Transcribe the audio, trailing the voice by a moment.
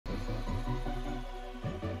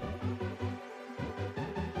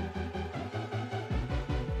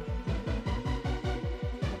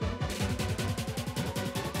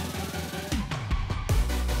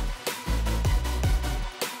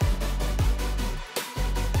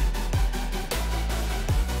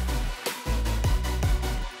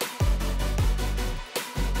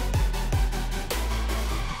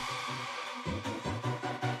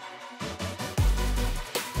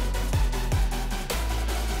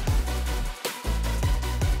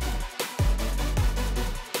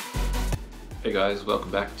Hey guys,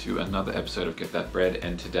 welcome back to another episode of Get That Bread,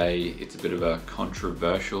 and today it's a bit of a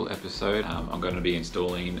controversial episode. I'm going to be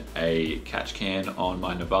installing a catch can on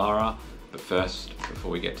my Navara, but first,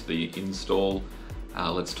 before we get to the install,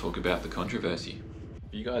 let's talk about the controversy.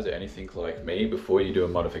 If you guys are anything like me, before you do a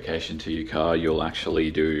modification to your car, you'll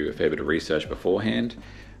actually do a fair bit of research beforehand.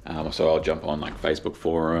 So I'll jump on like Facebook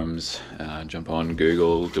forums, jump on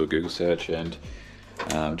Google, do a Google search, and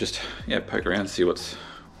just poke around, see what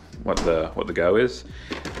the go is.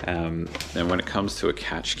 And when it comes to a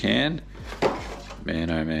catch can,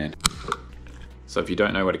 man oh man. So if you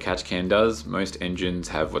don't know what a catch can does, most engines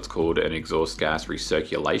have what's called an exhaust gas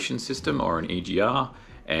recirculation system, or an EGR,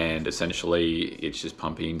 and essentially it's just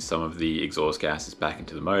pumping some of the exhaust gases back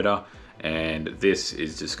into the motor, and this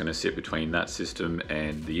is just going to sit between that system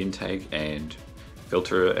and the intake and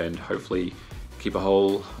filter and hopefully keep a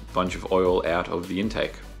whole bunch of oil out of the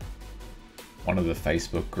intake. One of the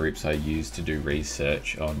Facebook groups I use to do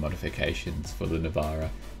research on modifications for the Navara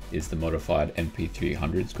is the modified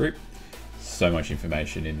NP300s group. So much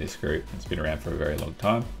information in this group. It's been around for a very long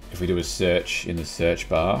time. If we do a search in the search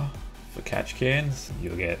bar for catch cans,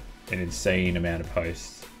 you'll get an insane amount of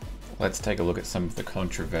posts. Let's take a look at some of the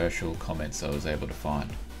controversial comments I was able to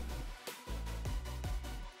find.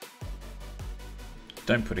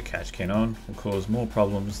 Don't put a catch can on, it will cause more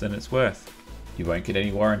problems than it's worth. You won't get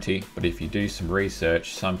any warranty, but if you do some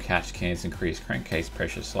research, some catch cans increase crankcase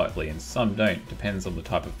pressure slightly and some don't, depends on the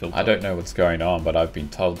type of filter. I don't know what's going on, but I've been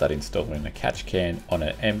told that installing a catch can on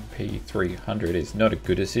an NP300 is not a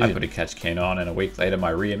good decision. I put a catch can on and a week later my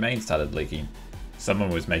rear main started leaking. Someone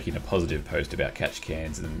was making a positive post about catch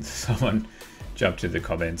cans and someone jumped to the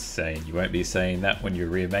comments saying, "You won't be saying that when your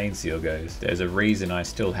rear main seal goes." There's a reason I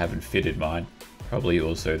still haven't fitted mine. Probably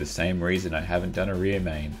also the same reason I haven't done a rear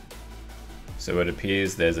main. So it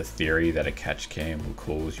appears there's a theory that a catch can will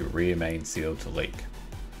cause your rear main seal to leak.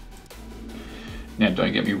 Now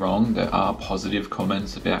don't get me wrong, there are positive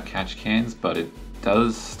comments about catch cans, but it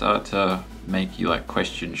does start to make you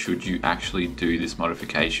question, should you actually do this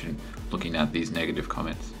modification looking at these negative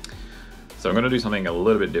comments? So I'm going to do something a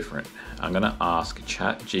little bit different. I'm going to ask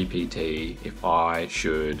ChatGPT if I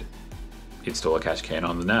should install a catch can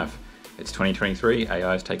on the Nav. It's 2023,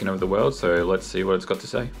 AI has taken over the world, so let's see what it's got to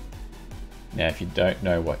say. Now, if you don't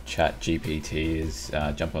know what ChatGPT is,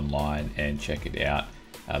 jump online and check it out.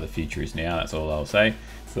 The future is now, that's all I'll say.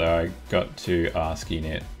 So I got to asking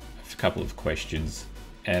it a couple of questions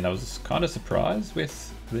and I was kind of surprised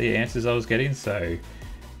with the answers I was getting. So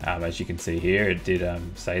as you can see here, it did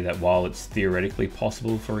say that while it's theoretically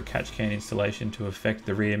possible for a catch can installation to affect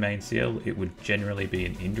the rear main seal, it would generally be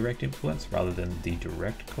an indirect influence rather than the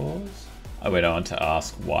direct cause. I went on to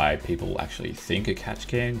ask why people actually think a catch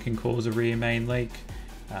can cause a rear main leak,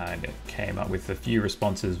 and it came up with a few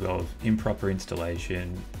responses of improper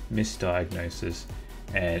installation, misdiagnosis,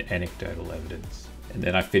 and anecdotal evidence. And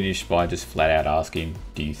then I finished by just flat out asking,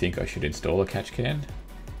 do you think I should install a catch can?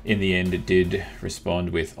 In the end, it did respond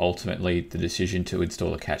with, ultimately, the decision to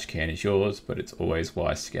install a catch can is yours, but it's always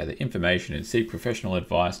wise to gather information and seek professional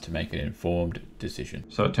advice to make an informed decision.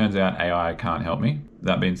 So it turns out AI can't help me.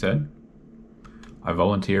 That being said, I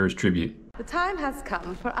volunteer as tribute. The time has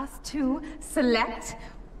come for us to select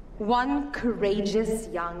one courageous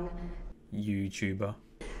young YouTuber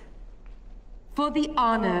for the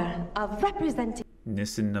honor of representing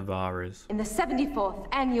Nissan Navaras in the 74th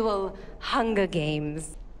annual Hunger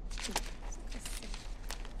Games.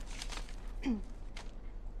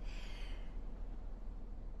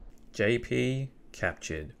 JP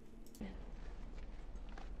captured.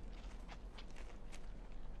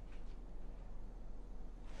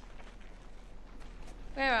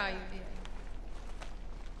 Where are you, dear?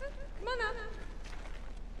 Come on up.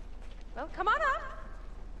 Well, come on up.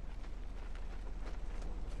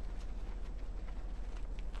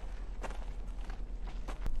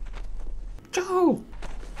 Joe!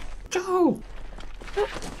 Joe! I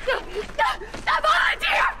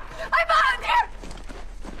volunteer!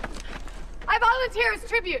 I volunteer as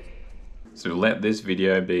tribute! So let this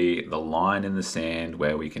video be the line in the sand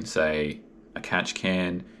where we can say a catch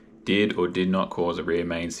can did or did not cause a rear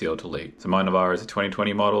main seal to leak. So my Navara is a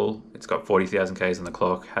 2020 model. It's got 40,000 Ks on the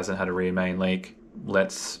clock, hasn't had a rear main leak.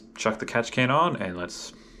 Let's chuck the catch can on and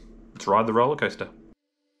let's ride the roller coaster.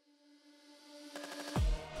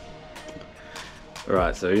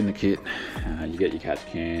 Alright, so in the kit, you get your catch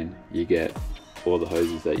can, you get all the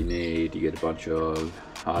hoses that you need, you get a bunch of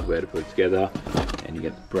hardware to put it together, and you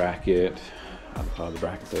get the bracket. Other part of the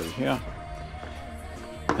bracket's over here.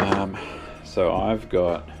 So I've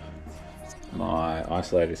got my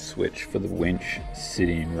isolator switch for the winch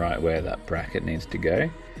sitting right where that bracket needs to go.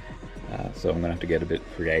 So I'm gonna have to get a bit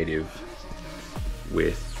creative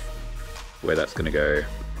with where that's gonna go,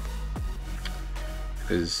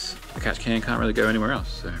 because the catch can can't really go anywhere else,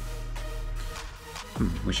 so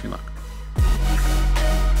wish me luck.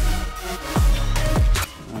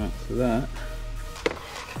 Alright, so that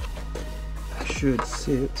should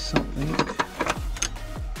sit something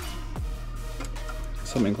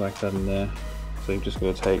like that in there. So you've just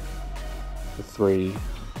got to take the 3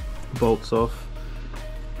 bolts off,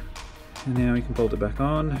 and now we can bolt it back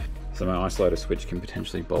on. So my isolator switch can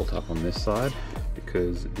potentially bolt up on this side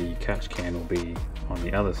because the catch can will be on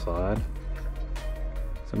the other side,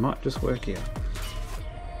 so it might just work out.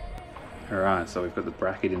 Alright, so we've got the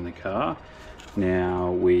bracket in the car.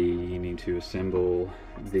 Now we need to assemble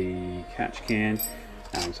the catch can.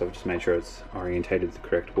 So I've just made sure it's orientated the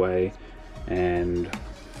correct way, and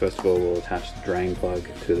first of all we'll attach the drain plug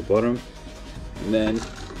to the bottom, and then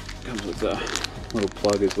it comes with a little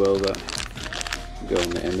plug as well that will go on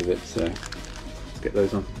the end of it, so let's get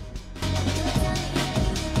those on.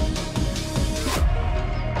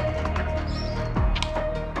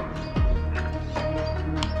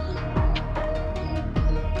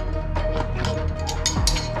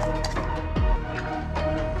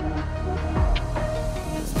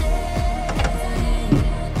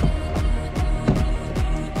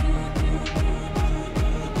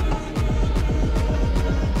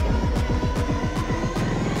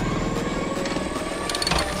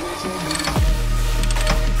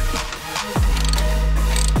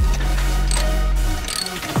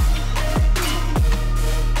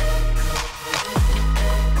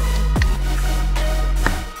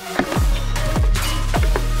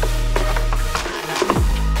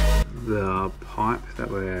 The pipe that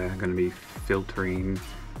we're going to be filtering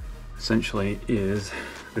essentially is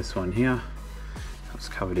this one here. It's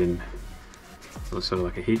covered in sort of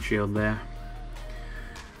like a heat shield there.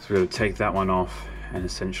 So we're going to take that one off and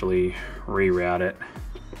essentially reroute it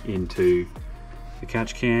into the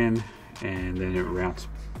catch can, and then it routes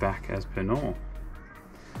back as per normal.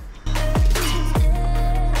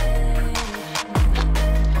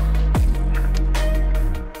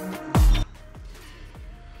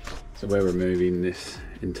 So we're removing this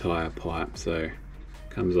entire pipe, so it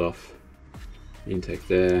comes off the intake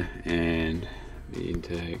there and the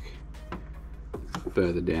intake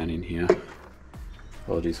further down in here.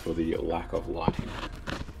 Apologies for the lack of lighting.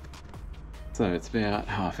 So it's about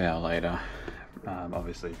half hour later,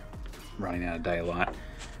 obviously running out of daylight.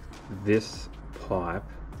 This pipe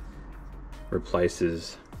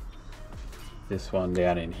replaces this one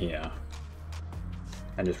down in here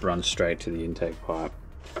and just runs straight to the intake pipe,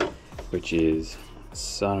 which is a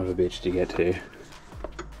son of a bitch to get to,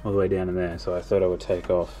 all the way down in there. So I thought I would take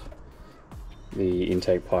off the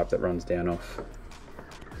intake pipe that runs down off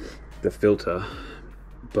the filter,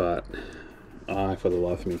 but I, for the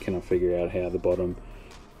life of me, cannot figure out how the bottom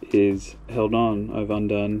is held on. I've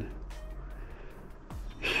undone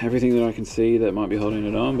everything that I can see that might be holding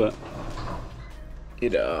it on, but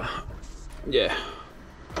it, yeah,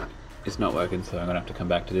 it's not working, so I'm gonna have to come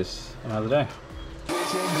back to this another day.